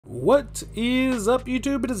What is up,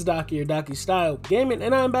 YouTube? It is Doc here, Docky Style Gaming,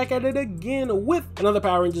 and I'm back at it again with another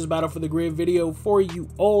Power Rangers Battle for the Grid video for you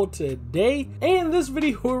all today. And this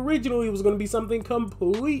video originally was going to be something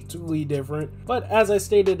completely different, but as I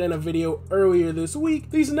stated in a video earlier this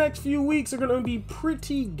week, these next few weeks are going to be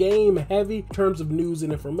pretty game heavy in terms of news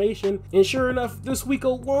and information. And sure enough, this week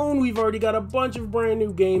alone, we've already got a bunch of brand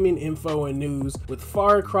new gaming info and news with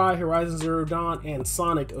Far Cry, Horizon Zero Dawn, and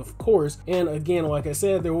Sonic, of course. And again, like I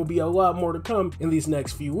said, there will be a lot more to come in these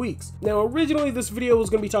next few weeks. Now, originally this video was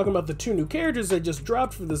going to be talking about the two new characters that just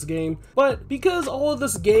dropped for this game, but because all of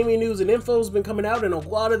this gaming news and info has been coming out and a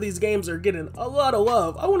lot of these games are getting a lot of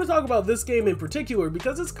love, I want to talk about this game in particular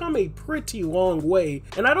because it's come a pretty long way,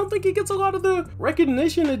 and I don't think it gets a lot of the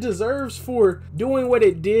recognition it deserves for doing what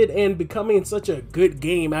it did and becoming such a good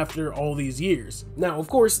game after all these years. Now, of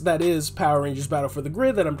course, that is Power Rangers Battle for the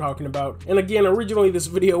Grid that I'm talking about, and again, originally this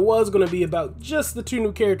video was going to be about just the two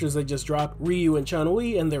new characters that just dropped, Ryu and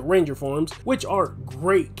Chun-Li and their Ranger forms, which are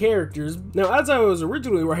great characters. Now, as I was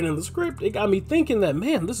originally writing the script, it got me thinking that,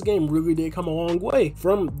 man, this game really did come a long way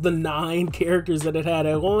from the 9 characters that it had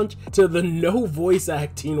at launch to the no voice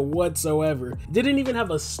acting whatsoever. Didn't even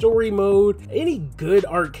have a story mode, any good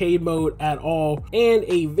arcade mode at all, and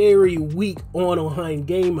a very weak online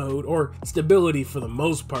game mode, or stability for the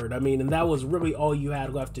most part. I mean, and that was really all you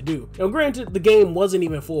had left to do. Now, granted, the game wasn't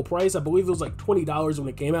even full price. I believe it was like $20 when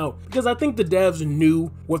it came out, because I think the devs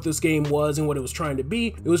knew what this game was and what it was trying to be.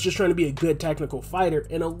 It was just trying to be a good technical fighter,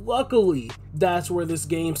 and luckily that's where this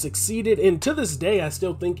game succeeded, and to this day I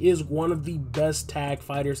still think is one of the best tag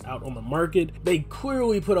fighters out on the market. They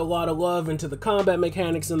clearly put a lot of love into the combat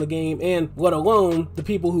mechanics in the game, and let alone the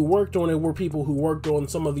people who worked on it were people who worked on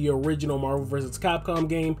some of the original Marvel vs. Capcom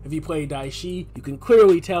game. If you play Daishi, you can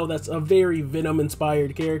clearly tell that's a very Venom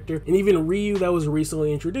inspired character, and even Ryu that was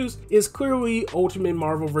recently introduced is clearly Ultimate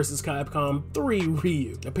Marvel vs. Capcom 3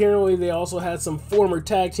 Ryu. Apparently they also had some former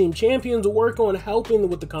tag team champions work on helping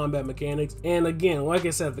with the combat mechanics, and again, like I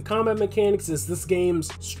said, the combat mechanics is this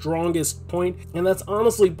game's strongest point, and that's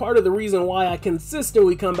honestly part of the reason why I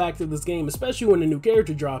consistently come back to this game, especially when a new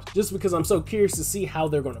character drops, just because I'm so curious to see how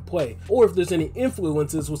they're going to play, or if there's any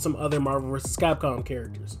influences with some other Marvel vs. Capcom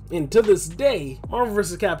characters. And to this day, Marvel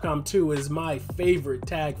vs. Capcom 2 is my favorite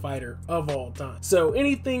tag fighter of all time. So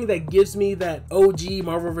anything that gives me that OG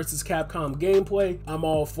Marvel vs. Capcom gameplay, I'm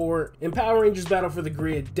all for it. And Power Rangers Battle for the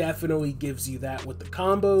Grid definitely gives you that with the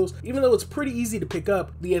combos. Even though it's pretty easy to pick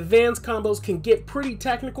up, the advanced combos can get pretty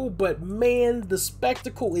technical, but man, the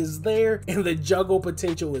spectacle is there and the juggle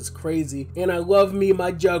potential is crazy. And I love me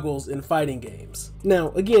my juggles in fighting games.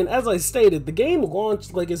 Now, again, as I stated, the game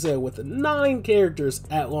launched, like I said, with 9 characters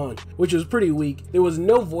at launch, which was pretty weak. There was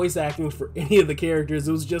no voice acting for any of the characters.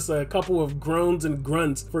 It was just a couple of groans and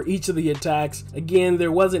grunts for each of the attacks. Again,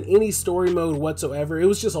 there wasn't any story mode whatsoever. It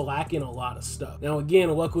was just lacking a lot of stuff. Now, again,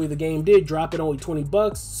 luckily the game did drop at only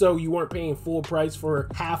 $20, so you weren't paying full price for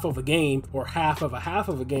half of a game or half of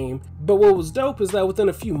a game. But what was dope is that within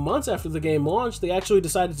a few months after the game launched, they actually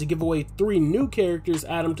decided to give away 3 new characters,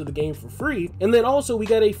 add them to the game for free, and then also we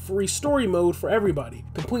got a free story mode for everybody,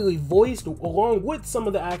 completely voiced along with some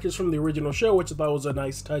of the actors from the original show, which I thought was a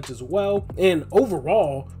nice touch as well. And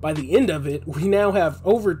overall, by the end of it, we now have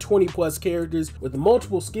over 20 plus characters with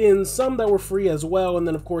multiple skins, some that were free as well, and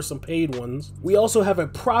then of course some paid ones. We also have a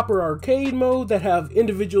proper arcade mode that have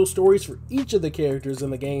individual stories for each of the characters in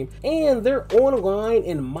the game, and their online,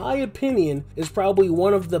 in my opinion, is probably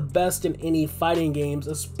one of the best in any fighting games,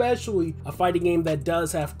 especially a fighting game that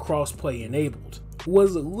does have crossplay enabled.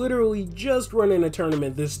 Was literally just running a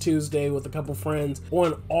tournament this Tuesday with a couple friends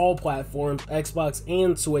on all platforms, Xbox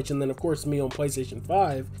and Switch, and then of course me on PlayStation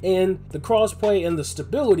 5, and the crossplay and the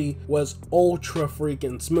stability was ultra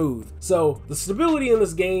freaking smooth. So the stability in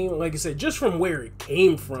this game, like I said, just from where it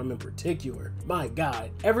came from in particular, my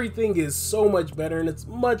god, everything is so much better, and it's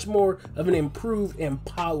much more of an improved and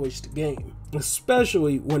polished game,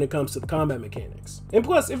 especially when it comes to the combat mechanics. And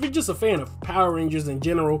plus, if you're just a fan of Power Rangers in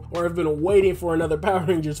general, or have been waiting for another Power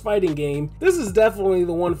Rangers fighting game, this is definitely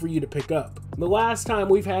the one for you to pick up. The last time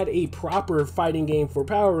we've had a proper fighting game for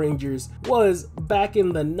Power Rangers was back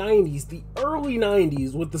in the 90s, the early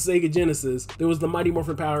 90s with the Sega Genesis. There was the Mighty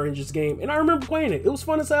Morphin Power Rangers game, and I remember playing it. It was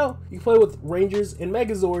fun as hell. You play with Rangers and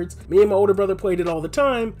Megazords. Me and my older brother played it all the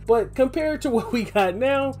time, but compared to what we got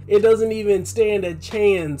now, it doesn't even stand a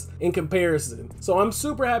chance in comparison. So I'm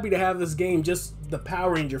super happy to have this game just the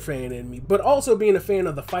Power Ranger fan in me, but also being a fan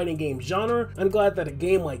of the fighting game genre, I'm glad that a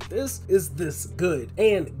game like this is this good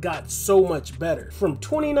and got so much better. From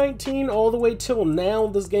 2019 all the way till now,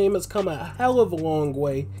 this game has come a hell of a long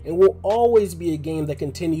way and will always be a game that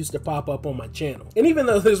continues to pop up on my channel. And even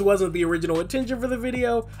though this wasn't the original intention for the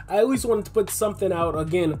video, I always wanted to put something out,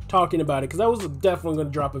 again, talking about it, because I was definitely going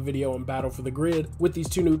to drop a video on Battle for the Grid with these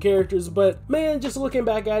two new characters, but man, just looking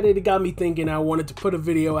back at it, it got me thinking I wanted to put a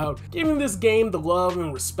video out giving this game the love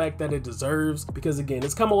and respect that it deserves, because again,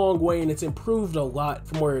 it's come a long way and it's improved a lot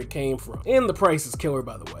from where it came from. And the price is killer,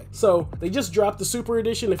 by the way. So they just dropped the Super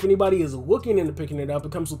Edition. If anybody is looking into picking it up,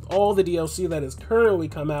 it comes with all the DLC that has currently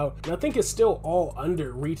come out, and I think it's still all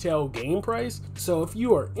under retail game price. So if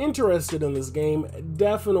you are interested in this game,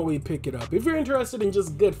 definitely pick it up. If you're interested in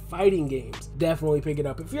just good fighting games, definitely pick it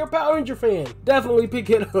up. If you're a Power Ranger fan, definitely pick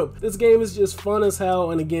it up. This game is just fun as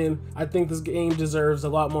hell, and again, I think this game deserves a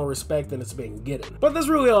lot more respect than it's been getting. But that's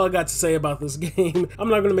really all I got to say about this game. I'm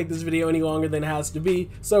not going to make this video any longer than it has to be,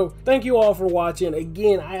 so thank you all for watching.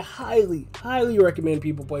 Again, I highly recommend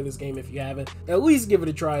people play this game if you haven't. At least give it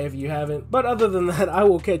a try if you haven't. But other than that, I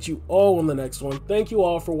will catch you all on the next one. Thank you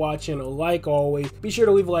all for watching. Like always, be sure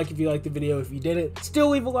to leave a like if you liked the video. If you didn't, still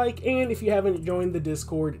leave a like, and if you haven't joined the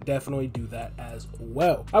Discord, definitely do that as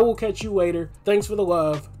well. I will catch you later. Thanks for the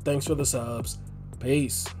love. Thanks for the subs.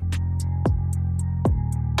 Peace.